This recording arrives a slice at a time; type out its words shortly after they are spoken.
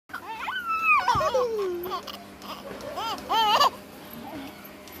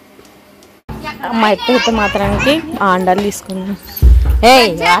మా అయితే మాత్రానికి ఆండాలు తీసుకున్నాం.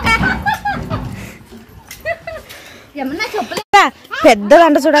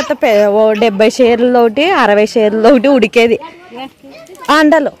 పెద్దదంట చూడత్త, 70 షేర్లు ఒకటి 60 షేర్లు ఒకటి ఉడికేది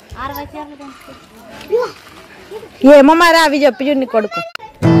ఆండలు. ఏమో మరి అవి చెప్పి చూడు నీ కొడుకు.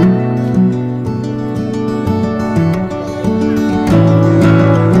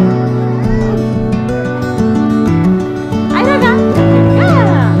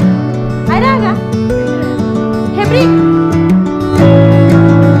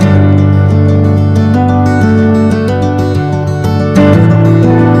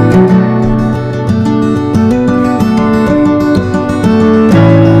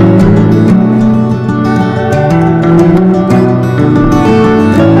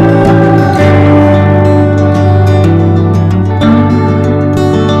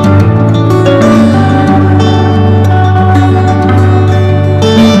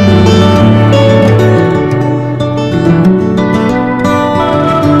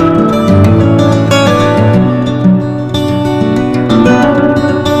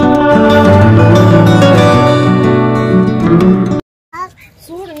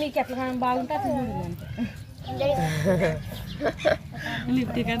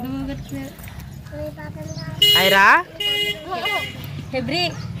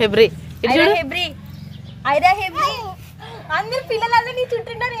 అందరు పిల్లలందరూ నీ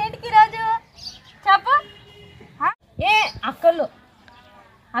చుట్టూన్నారు ఏంటికి రోజు చెప్పు. ఏ అక్కలు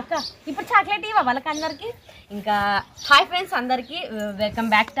అక్క ఇప్పుడు చాక్లెట్ ఇవ్వ వాళ్ళకి అందరికి. ఇంకా హాయ్ ఫ్రెండ్స్ అందరికి welcome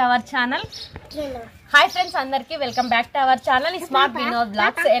back to our channel. Smart Vinod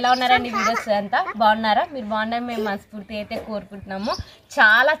blogs. ఎలా ఉన్నారండి వీడియోస్ అంతా? బాగున్నారా? మీరు బాగున్నారు మేము మనస్ఫూర్తి అయితే కోరుకుంటున్నాము.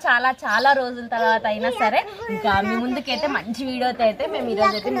 చాలా చాలా చాలా రోజుల తర్వాత అయినా సరే ఇంకా మీ ముందుకైతే మంచి వీడియోతో అయితే మేము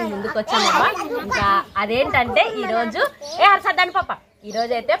ఈరోజు అయితే మీ ముందుకు వచ్చామమ్మా. ఇంకా అదేంటంటే ఈరోజు సర్దాని పాప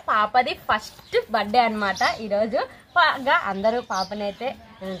ఈరోజు అయితే పాపది ఫస్ట్ బర్త్డే అనమాట. ఈరోజు అందరూ పాపని అయితే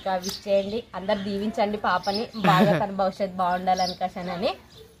ఇంకా విష్ చేయండి, అందరు దీవించండి పాపని, బాగా తన భవిష్యత్తు బాగుండాలనుకోసనని.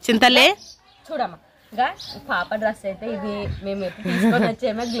 చింతలే చూడమ్మా ఇంకా పాప డ్రెస్ అయితే ఇది మేము ఎప్పుడు తీసుకొని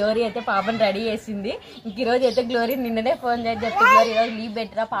వచ్చేమో. గ్లోరీ అయితే పాపని రెడీ చేసింది. ఇంక ఈరోజు అయితే గ్లోరీ నిన్ననే ఫోన్ చేసి చెప్తే గ్లోరీ ఈరోజు లీవ్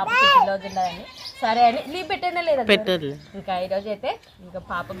పెట్టరా పాప పుట్టినరోజు ఉండదని. సరే అని లీవ్ పెట్టేనే లేదా ఇంకా ఈరోజు అయితే ఇంకా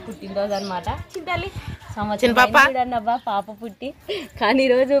పాప పుట్టినరోజు అనమాట. చింతల్లి సంవత్సరం అబ్బా పాప పుట్టి. కానీ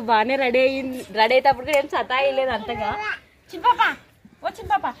ఈరోజు బాగానే రెడీ అయ్యేటప్పుడు కూడా ఏం సతాయిలేదు అంతగా. చిన్న పాప వచ్చిన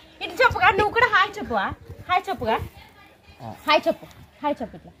పాప ఇటు చెప్పుగా, నువ్వు కూడా హాయ్ చెప్పుగా. హాయ్ చెప్పుగా, హాయ్ చెప్పు, హాయ్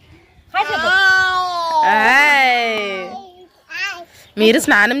చెప్పు, ఇట్లా హాయ్ చెప్పు. మీరు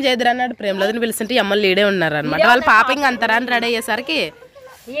స్నానం చేద్దరన్నాడు ప్రేమలోని పిలుస్తుంటే అమ్మలు లీడే ఉన్నారు అనమాట. వాళ్ళు పాప ఇంక అంతరా అని రెడీ అయ్యేసరికి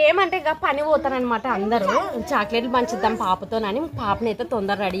ఏమంటే ఇక పని పోతారనమాట. అందరూ చాక్లెట్లు పంచిద్దాం పాపతోనని పాపని అయితే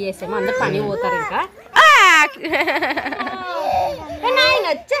తొందర రెడీ చేసాము. అందరు పని పోతారు. ఇంకా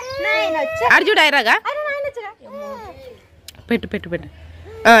అడు చూడు ఐరాగా పెట్టు పెట్టు పెట్టు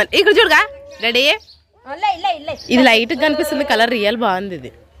ఇక్కడ చూడుగా రెడీ. ఇది లైట్ కనిపిస్తుంది కలర్, రియల్ బాగుంది.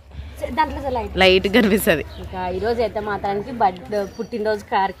 ఇది లైట్ కనిపిస్తుంది. ఇంకా ఈరోజు అయితే మాత్రానికి పుట్టినరోజు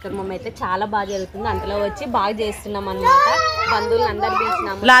కార్యక్రమం అయితే చాలా బాగా జరుగుతుంది. అందులో వచ్చి బాగా చేస్తున్నాం అనమాట. బంధువులు అందరు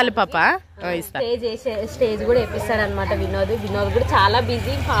పిలిచినాము. లాలిపాప స్టేజ్ కూడా వేపిస్తాడు అనమాట వినోద్ కూడా చాలా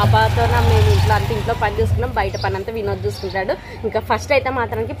బిజీ. పాపతో మేము ఇంట్లో పని చూసుకున్నాం, బయట పని అంతా వినోద్ చూసుకుంటాడు. ఇంకా ఫస్ట్ అయితే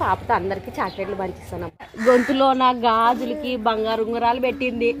మాత్రానికి పాపతో అందరికి చాక్లెట్లు పంచిస్తున్నాం. గొంతులో నా గాజులకి బంగారు ఉంగరాలు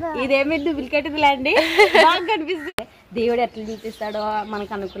పెట్టింది. ఇదేమి డూప్లికేట్ లేండి, బాగా కనిపిస్తుంది. దేవుడు ఎట్లా చూపిస్తాడో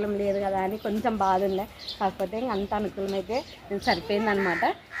మనకు అనుకూలం లేదు కదా అని కొంచెం బాధ ఉండే. కాకపోతే ఇంక అంత అనుకూలం అయితే సరిపోయింది అనమాట.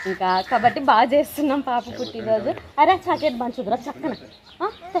 ఇంకా కాబట్టి బాగా చేస్తున్నాం పాప పుట్టినరోజు. అరే చాక్లెట్ పంచుదురా చక్కన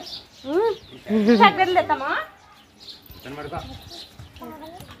చాక్లెట్లు తెస్తామా?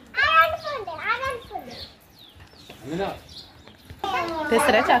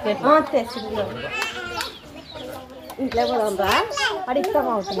 తెస్తారా చాక్లెట్? తెస్తుంది. ఇంట్లో కూడా ఉందా అడిగిస్తాం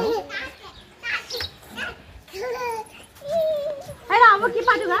అవుతున్నా. అరే అవ్వకి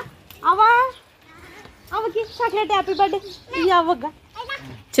పాటుగా అవ్వకి చాక్లెట్ హ్యాపీ బర్త్డే ఇది అవ్వగా.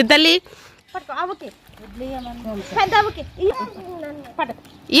 చిత్తల్లి పట్టుకో అవ్వకి, పెద్ద అవ్వకి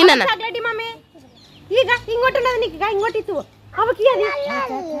చాక్లెట్ మమ్మీ. ఇక ఇంకోటి ఉన్నది నీకు, ఇంకోటి ఇస్తూ అవ్వకి. అది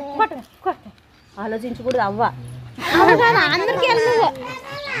పట్టుకో, ఆలోచించకూడదు. అవ్వ అందరికి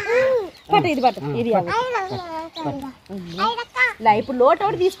పట్టు, ఇది పట్టు, ఇది ఇప్పుడు లోటు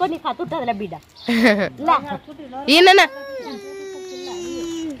ఒకటి తీసుకొని నీకు కత్తుంటుందిలే బిడ్డ.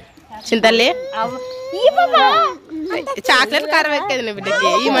 చింతల్లి చాక్లెట్ కారం ఎక్కేది బిడ్డకి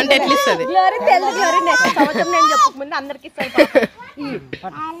ఏమంటే ఎట్లా ఇస్తుంది? నేను చెప్పకముందు అందరికి ఇస్తాను.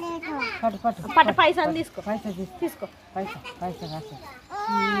 పట్ట పైసా తీసుకో, తీసుకో.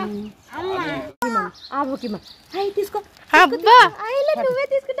 అవ్వకి అయ్యి తీసుకో అబ్బా నువ్వే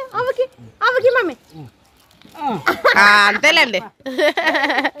తీసుకుంటావు అవ్వకి అవ్వకి మమ్మీ అంతేలేండి.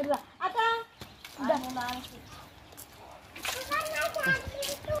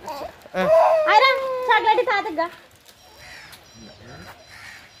 చాక్లెట్ తాతగా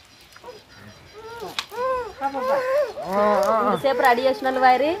ఇంతసేపు రెడీ చేసిన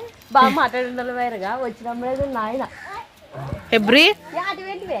వైరి బాగా మాట్లాడిన వైరుగా వచ్చినప్పుడు నాయన ఎబ్రి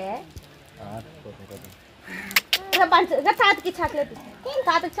అటువంటివే తాతకి చాక్లెట్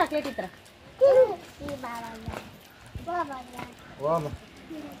తాతకి చాక్లెట్ ఇతర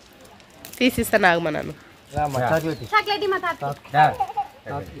తీసిస్తా నాగమన్నాను చాక్లెట్ మా తాత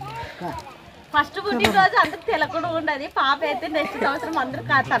ఫస్ట్ పుట్టినరోజు అందరికి తెలకుండా ఉండదు పాప అయితే నెక్స్ట్ సంవత్సరం అందరూ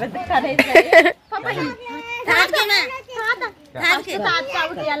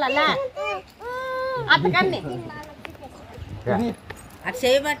అతకండి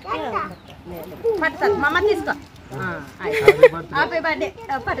పట్టు మమ్మ తీసుకో హ్యాపీ బర్త్డే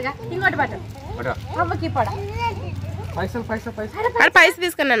పట్టుగా ఇంకోటి పట్టు అమ్మకి పడ పైస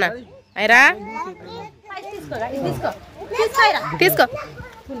తీసుకున్నా అయిరా తీసుకో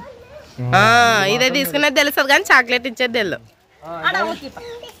ఇదే తీసుకునేది తెలుస్తుంది కానీ చాక్లెట్ ఇచ్చేది తెలు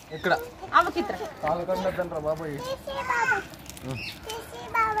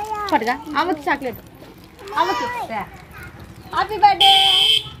పట్టుగా అమ్మకి చాక్లెట్ అమ్మకి హ్యాపీ బర్త్డే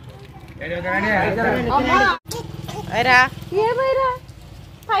అయిరా ఏమైరా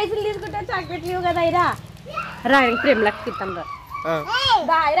పైసలు తీసుకుంటే చాక్లెట్ లేవు కదా అయిరా రా ప్రేమ లెక్క తింటాం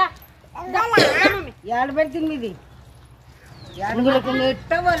రా అయిరా పెడుతుంది ఇది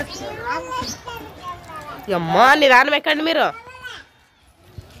అమ్మా నిదానం ఎక్కండి మీరు.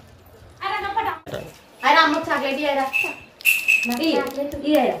 అమ్మకి చాక్లెట్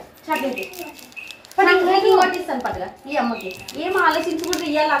చాక్లెట్ పట్టుగా ఈ అమ్మకి ఏం ఆలోచించుకుంటూ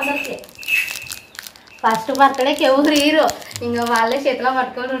ఇవ్వాలి అందరికి ఫస్ట్ బర్త్డేకి ఎవరు హీరో ఇంకా వాళ్ళే చేతిలో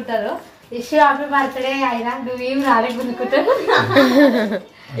పట్టుకొని ఉంటారు. ఇష్యూ హ్యాపీ బర్త్డే అయినా నువ్వేం రాలే గుంజుకుంటావు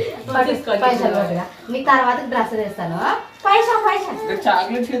పైసలు పట్టుగా నీకు తర్వాత డ్రెస్ వేస్తాను పైసా పైసా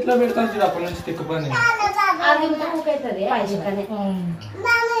చాక్లెట్ చేతిలో పెడతాను అప్పటి నుంచి తిక్కుపని అది అవుతుంది పైసనే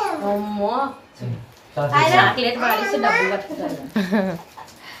అమ్మో చాక్లెట్ వాడిస్తే డబ్బులు పట్టుకుంటారు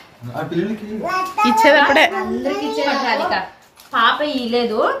ఇచ్చేదప్పుడే అందరికి ఇచ్చేది పాప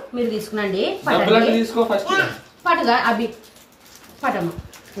ఇలేదు మీరు తీసుకునండి తీసుకో ఫస్ట్ పట్టుగా అభి పటమ్మ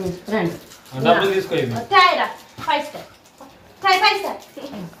రండి డబ్బులు తీసుకో తాయిరా పైసా తాయి పైసా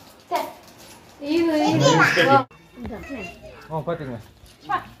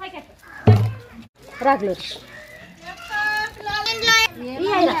రాగులు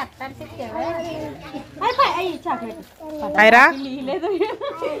అయిరా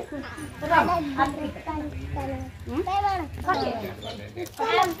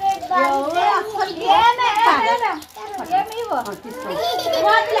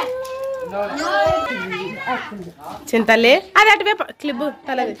చింతలే అది అటువే క్లిప్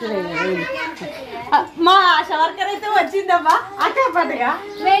తల మా ఆశా వర్కర్ అయితే వచ్చిందమ్మా అక్కడ పట్టుగా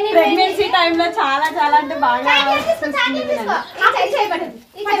ప్రెగ్నెన్సీ టైంలో చాలా చాలా అంటే బాగా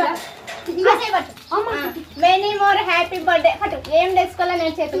మెనీ మోర్ హ్యాపీ బర్త్డే పట్టు ఏం తెచ్చుకోలే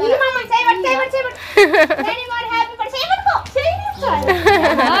నేను చేతుల్లో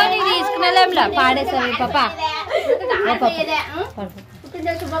తీసుకునేలేంలా పాడేసావి పాప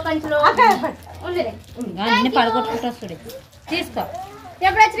శుభాకాంక్షలు అన్ని పడగొట్టుకుంటా చూడు తీసుకో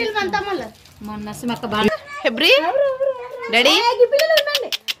ఎప్పుడు వచ్చి అంతా మళ్ళీ మొన్న మక్క బాగా ఎబ్రి డాడీ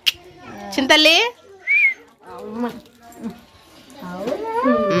చింతల్లి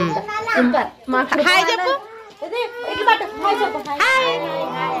హాయ్ చెప్పు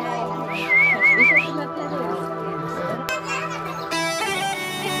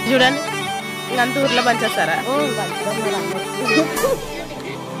చూడండి ఇంకంత ఊర్లో పంచేస్తారా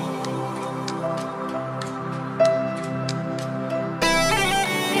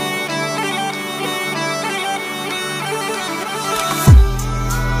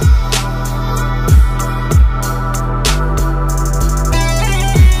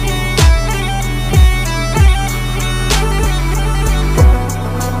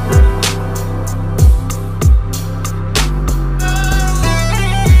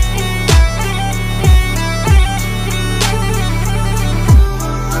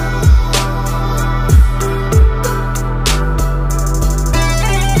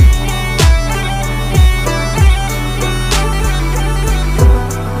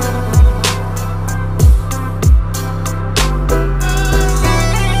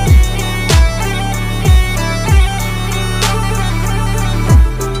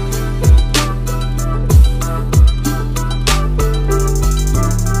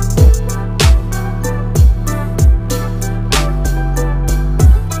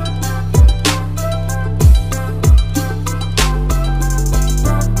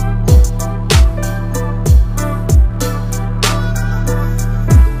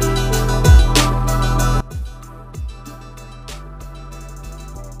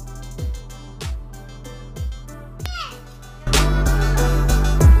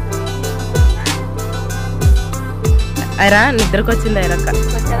నిద్రకు వచ్చింది ఐరక్క.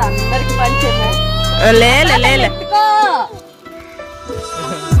 అందరికి పంచేమో లేలే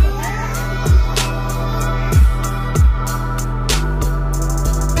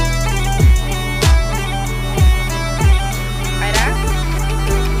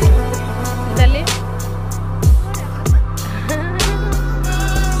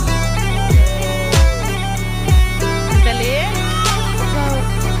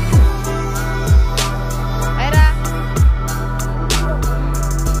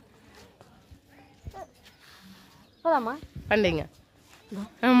పండుగ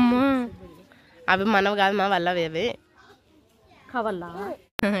అమ్మా అవి మనవి కాదు మా వాళ్ళవి అవి కావాలా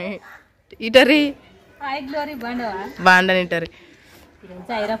ఇటరీ గ్లోరీ బాండని ఇటరీ.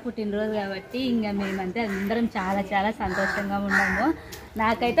 ఈరోజు ఐరా పుట్టినరోజు కాబట్టి ఇంకా మేమంటే అందరం చాలా చాలా సంతోషంగా ఉన్నాము.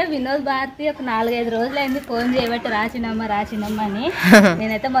 నాకైతే వినోద్ భారతి ఒక 4-5 రోజులైంది ఫోన్ చేయబట్టి రాచినమ్మ అని.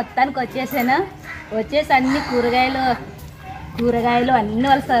 నేనైతే మొత్తానికి వచ్చేసాను. వచ్చేసి అన్ని కూరగాయలు అన్ని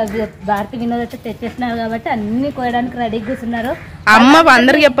వాళ్ళు భారతి వినోద్ అయితే తెచ్చేస్తున్నారు కాబట్టి అన్ని కోయడానికి రెడీగా కూర్చున్నారు. అమ్మ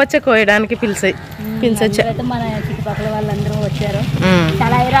అందరికి చెప్పొచ్చే కోయడానికి పిలిచొచ్చా. అయితే మన చుట్టుపక్కల వాళ్ళందరూ వచ్చారు.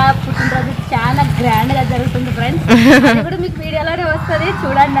 చాలా ఐరా పుట్టినరోజు చాలా గ్రాండ్ గా జరుగుతుంది ఫ్రెండ్స్. అది కూడా మీకు వీడియోలోనే వస్తుంది,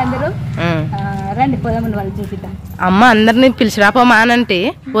 చూడండి అందరూ. రండి పోదామని వాళ్ళు చూపిద్దాం. అమ్మ అందరిని పిలిచి రాపోమా అనంటే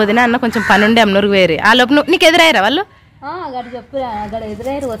వదిన అన్న కొంచెం పని ఉండే అమ్మనూరుకు వేరే ఆ లోపు నీకు ఎదురయ్యారా వాళ్ళు? అక్కడ చెప్పు, అక్కడ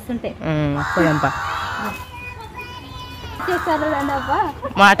ఎదురయ్యారు వస్తుంటే పోదాంపా.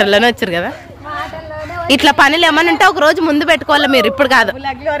 మాటల్లోనే వచ్చారు కదా. ఇట్లా పనులు ఏమన్నా ఉంటే ఒక రోజు ముందు పెట్టుకోవాలి మీరు, ఇప్పుడు కాదు.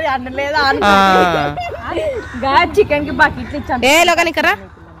 చికెన్ కి బకెట్లు ఇచ్చాను. ఏ లోకానికరా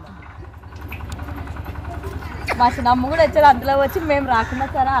మా చిన్నమ్మ కూడా వచ్చారు. అందులో వచ్చి మేము రాకుండా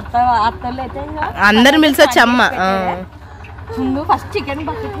సరే అత్తలు అయితే అందరిని పిలిచి వచ్చి అమ్మ ముందు ఫస్ట్ చికెన్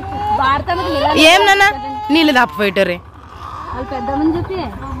బకెట్ భారత ఏం నాన్న నీళ్ళు తప్పిపోయేటోరే వాళ్ళు పెద్దమని చెప్పి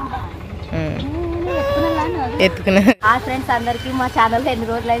ఎత్తుకున్నా. ఆ ఫ్రెండ్స్ అందరికి మా ఛానల్లో ఎన్ని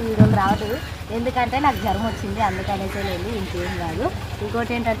రోజులు అయి వీడియోలు రావట్లేదు, ఎందుకంటే నాకు జ్వరం వచ్చింది అందుకనేసి లేదు, ఇంకేం కాదు.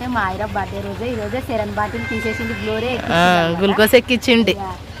 ఇంకోటి ఏంటంటే మా ఐరా బర్త్డే రోజే ఈరోజే సెరన్ బాటిల్ తీసేసింది. Glory glucose ఎక్కిచ్చిండి.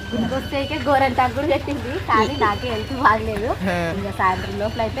 గ్లూకోజ్ అయితే గోరంటాకు కూడా పెట్టింది, కానీ నాకే హెల్త్ బాగలేదు. ఇంకా సాయంత్రం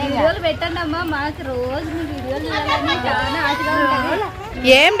లోపల అయితే వీడియోలు పెట్టండి అమ్మా, మాకు రోజు మీ వీడియోలు చూడాలని చాలా ఆశగా ఉంటుంది.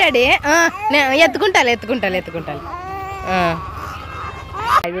 ఏం డాడీ ఎత్తుకుంటాను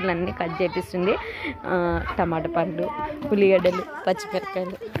కాయగూరలన్నీ కట్ చేపిస్తుంది. టమాటా పండ్లు, ఉల్లిగడ్డలు,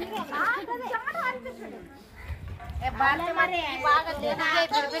 పచ్చిమిరపకాయలు.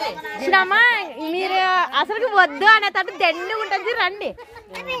 మీరు అసలు వద్దు అనేటట్టు దండి ఉంటుంది, రండి.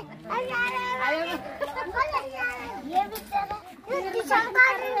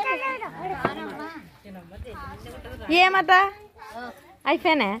 ఏమత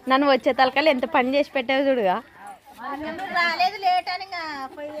అయిపోయినా నన్ను వచ్చే తలకాలు ఎంత పని చేసి పెట్టావు చూడుగా. రాలేదు లేట్ అని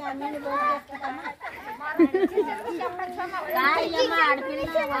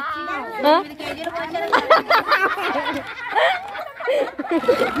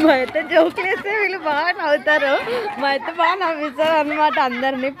మా అయితే జోకులు వేస్తే వీళ్ళు బాగా నవ్వుతారు, మా అయితే బాగా నవ్విస్తారు అన్నమాట.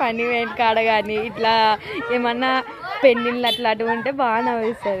 అందరినీ పని వేడి కాడ కానీ ఇట్లా ఏమన్నా పెళ్ళిళ్ళు అట్లాంటివి ఉంటే బాగా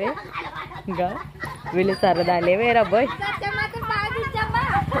నవ్విస్తుంది. ఇంకా వీళ్ళు సరదాలే వేరబ్బాయ్.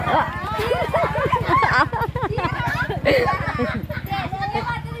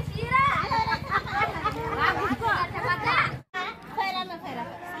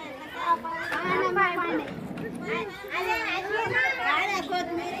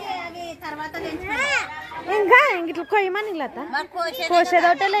 ఇంకా ఇట్లా కొయ్యమని లత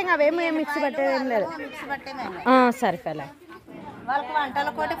కోసేదోటలే, ఇంకా అవేమో మిక్సీ పట్టేది ఏం లేదు. సరే ఫెలా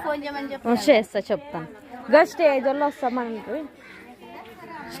చేస్తా చెప్తాను. ఇంకా స్టేజ్ వాళ్ళు వస్తామంటారు,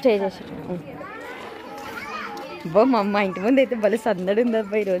 స్టేజ్ వేసి బో మా అమ్మ ఇంటి ముందు అయితే భలే సందడి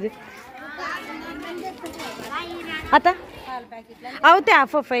ఉందబ్బా ఈరోజు. అత్త అవుతాయి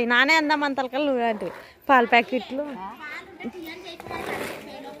ఆఫ్ నానే అందాం అంతలకల్ నువ్వు పాల ప్యాకెట్లు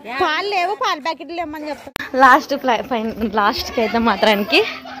పాలు లేవు, పాల ప్యాకెట్లు ఏమని చెప్తా. లాస్ట్కి అయితే మాత్రానికి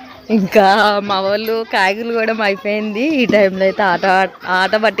ఇంకా మా వాళ్ళు కాయగూరలు కూడా అయిపోయింది. ఈ టైంలో అయితే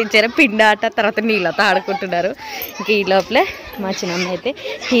ఆట పట్టించారు, పిండి ఆట, తర్వాత నీళ్ళతో ఆడుకుంటున్నారు. ఇంకా ఈ లోపలే మా చిన్నమ్మ అయితే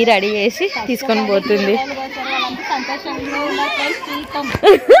టీ రెడీ చేసి తీసుకొని పోతుంది.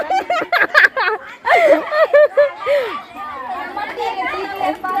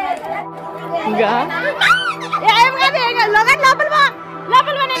 ఇంకా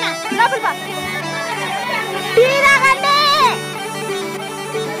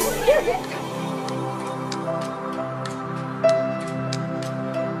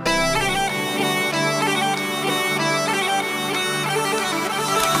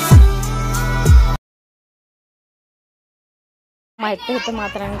మా ఎత్త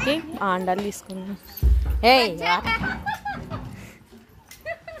మాత్రానికి ఆండాలు తీసుకున్నాం.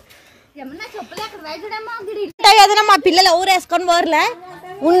 ఉంటాయి కదన్నా మా పిల్లలు ఎవరు వేసుకొని పోరులే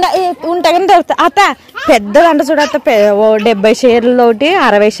ఉంటాయని దొరుకుతా అత్త పెద్దదంట చూడ అత్త 70 షేర్లు ఒకటి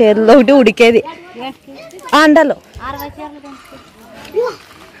 60 షేర్లు ఒకటి ఉడికేది అండలు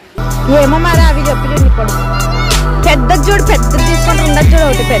ఏమో మరి అవి చెప్పలేదు ఇప్పుడు పెద్దది చూడు పెద్దది తీసుకొని ఉండదు చూడు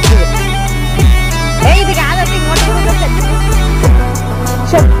ఒకటి పెద్దది ఇది కాదట ఇంకోటి పెద్దది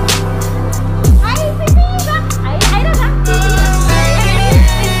చెప్పు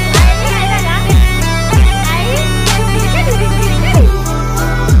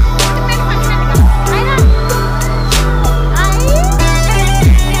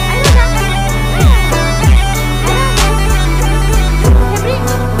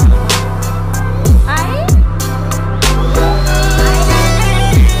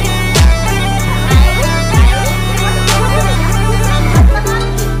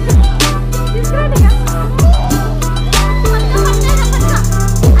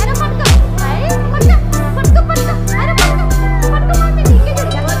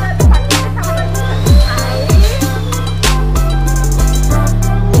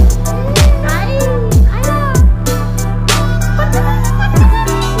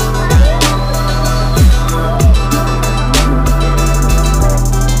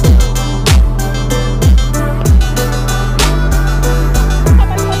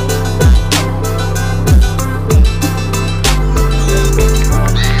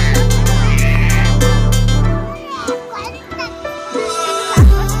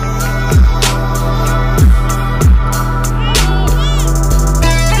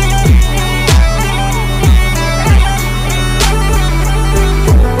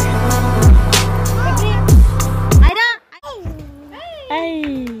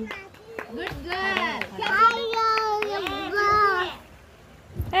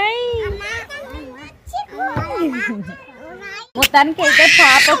మొత్తానికి అయితే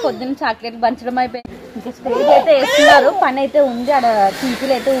పాప పొద్దున్న చాక్లెట్ పంచడం అయిపోయింది ఇంకా స్టేజ్ అయితే వేస్తున్నారు పని అయితే ఉంది ఆడ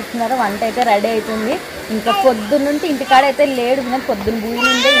టీపీలు అయితే ఉట్టున్నారు వంట అయితే రెడీ అవుతుంది ఇంకా పొద్దున్నుంటి ఇంటికాడ అయితే లేడు పొద్దున్న భూమి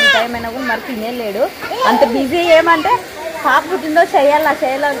ఉండే ఈ టైం అయినా కూడా మరి తినేలేడు అంత బిజీ ఏమంటే పాప పుట్టిందో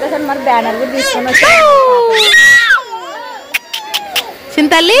చేయాలనుకోసం మరి బ్యానర్ కూడా తీసుకొని వచ్చాను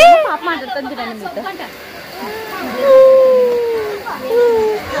చింతల్లి పాప మాట్లాడుతుంది చూడండి మీతో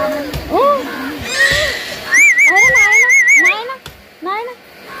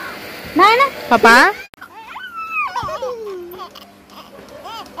పాపా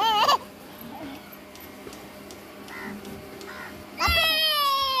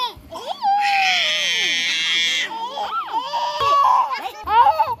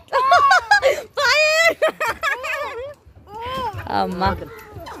అమ్మా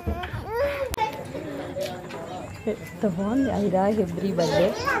ఎంత బాగుంది ఐరా ఎవ్రీ బర్త్డే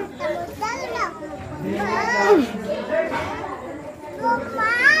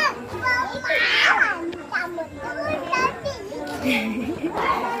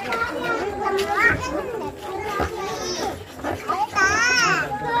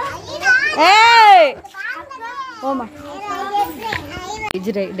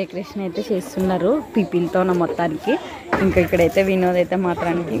డెకరేషన్ అయితే చేస్తున్నారు పీపీలతో మొత్తానికి ఇంకా ఇక్కడైతే వినోద్ అయితే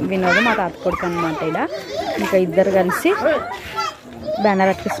మాత్రానికి వినోద్ మా తాత కొడుకు అనమాట ఇక్కడ ఇంకా ఇద్దరు కలిసి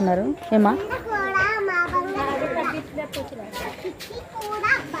బ్యానర్ అట్టిస్తున్నారు ఏమా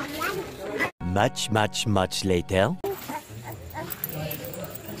much later.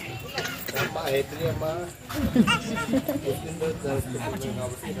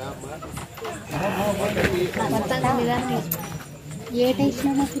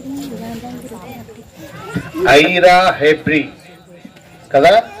 ఐరా హెబ్రీ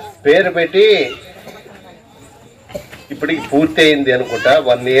కదా పేరు పెట్టి ఇప్పటికి పూర్తి అయింది అనుకుంటా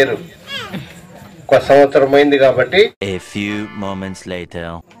 1 year ఒక సంవత్సరం అయింది కాబట్టి A few moments later.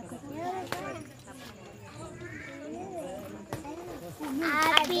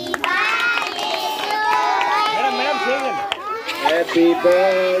 Happy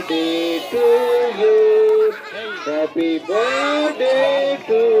birthday to you. Happy birthday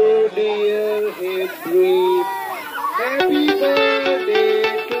to dear Hebrew. Happy birthday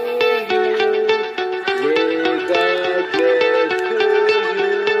to you. May God bless to you.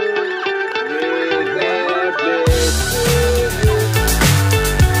 May God bless to you.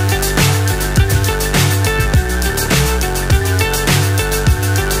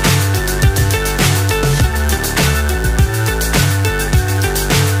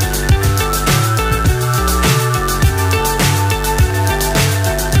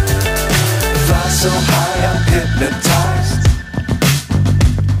 So high I'm hypnotized.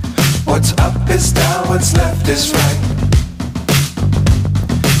 What's up is down, what's left is right.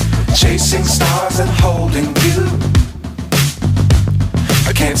 Chasing stars and holding you.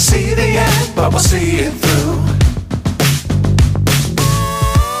 I can't see the end, but we'll see it through.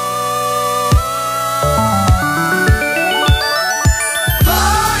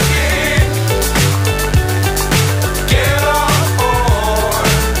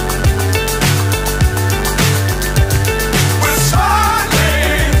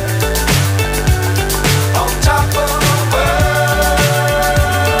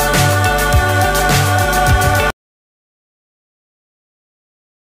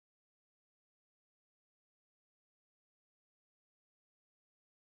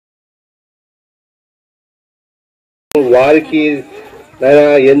 వారికి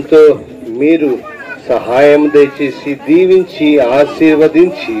ఎంతో మీరు సహాయం దయచేసి దీవించి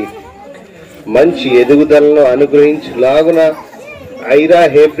ఆశీర్వదించి మంచి ఎదుగుదలను అనుగ్రహించులాగున Aira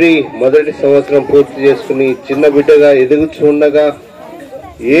Hebrew మొదటి సంవత్సరం పూర్తి చేసుకుని చిన్న బిడ్డగా ఎదుగుచుండగా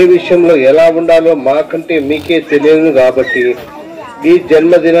ఏ విషయంలో ఎలా ఉండాలో మాకంటే మీకే తెలియదు కాబట్టి ఈ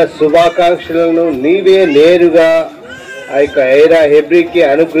జన్మదిన శుభాకాంక్షలను నీవే నేరుగా ఆ యొక్క ఐరా హెబ్రీకి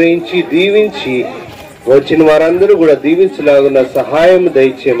అనుగ్రహించి దీవించి వచ్చిన వారందరూ కూడా దీవించలాగున్న సహాయం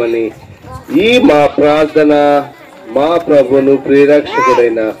దయచేయమని ఈ మా ప్రార్థన మా ప్రభువును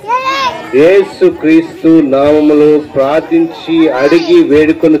ప్రియరక్షకుడైన యేసు క్రీస్తు నామములో ప్రార్థించి అడిగి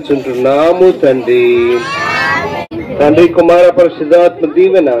వేడుకొనుచుంటున్నాము తండ్రి. తండ్రి కుమార పరిశుద్ధాత్మ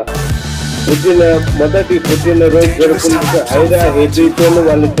దీవెన మొదటి పుట్టినరోజు జరుపుకుంటూ ఐరా హెబ్రీతోను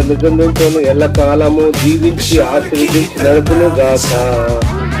వాళ్ళ తల్లిదండ్రులతోనూ ఎల్ల కాలము దీవించి ఆశీర్వదించి నడుపును గాక.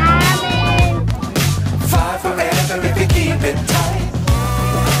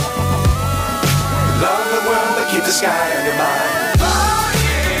 Keep the sky on your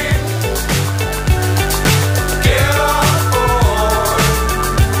mind.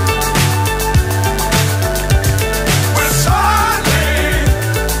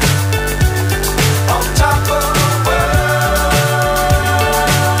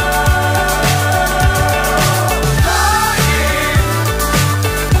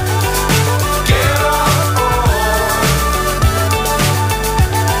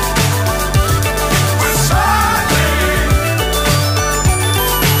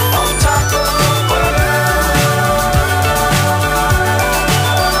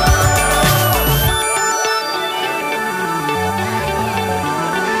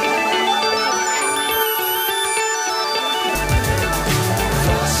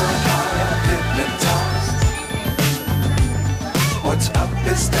 What's up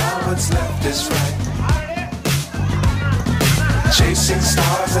is down, what's left is right. Chasing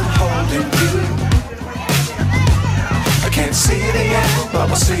stars and holding you. I can't see the end, but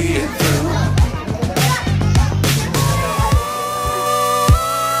we'll see it through.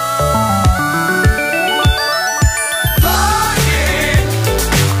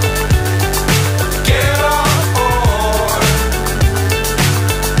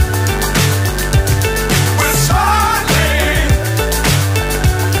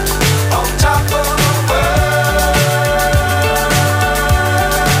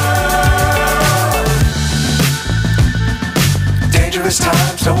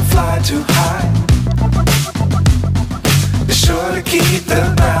 Times don't fly too high. Be sure to keep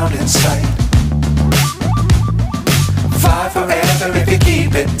the ground in sight. Fly forever if you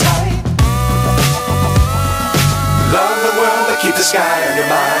keep it tight. Love the world, but keep the sky on your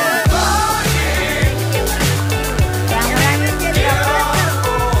mind.